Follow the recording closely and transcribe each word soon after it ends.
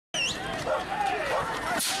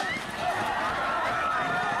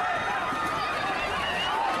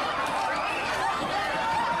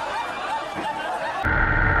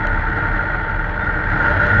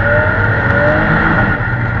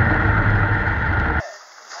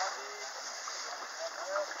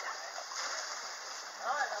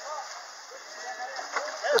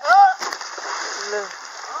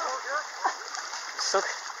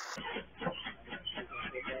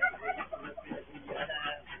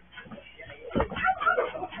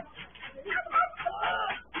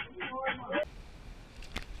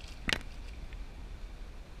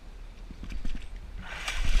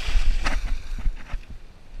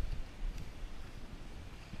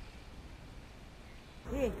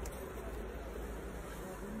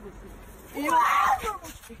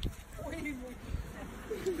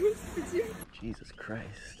Jesus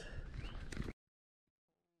Christ.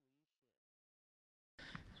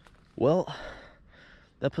 Well,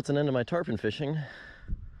 that puts an end to my tarpon fishing.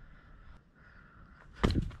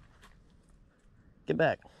 Get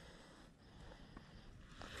back.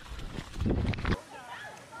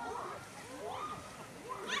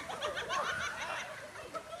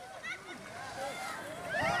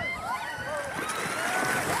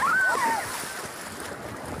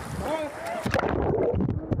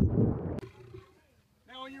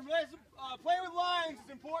 Now, when you're playing with lines,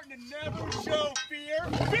 it's important to never show fear.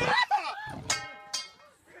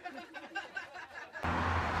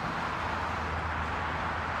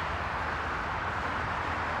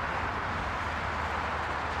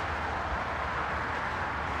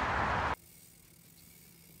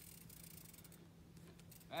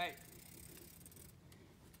 Hey.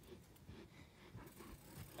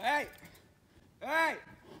 Hey. Hey.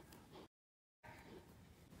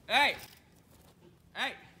 Hey.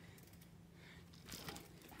 Hey.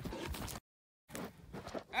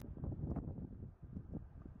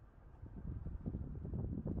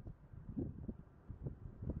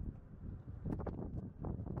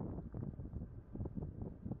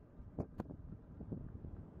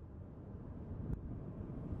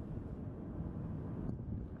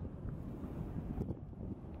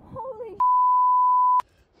 Holy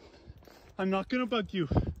I'm not gonna bug you.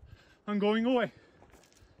 I'm going away.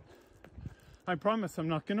 I promise I'm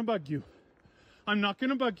not gonna bug you. I'm not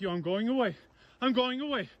gonna bug you. I'm going away. I'm going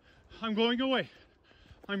away. I'm going away.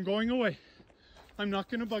 I'm going away. I'm not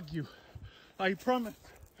gonna bug you. I promise.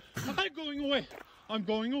 I'm going away. I'm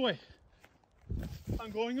going away. I'm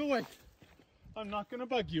going away. I'm not gonna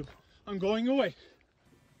bug you. I'm going away.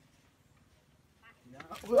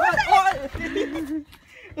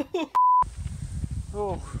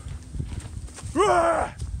 Oh.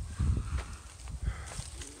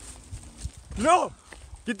 No!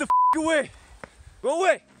 Get the f away! Go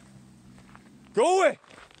away! Go away!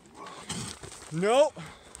 No!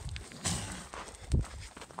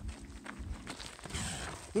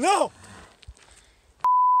 No!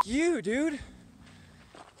 You, dude!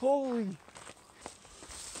 Holy...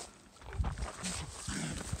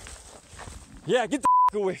 Yeah, get the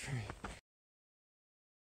f away from me!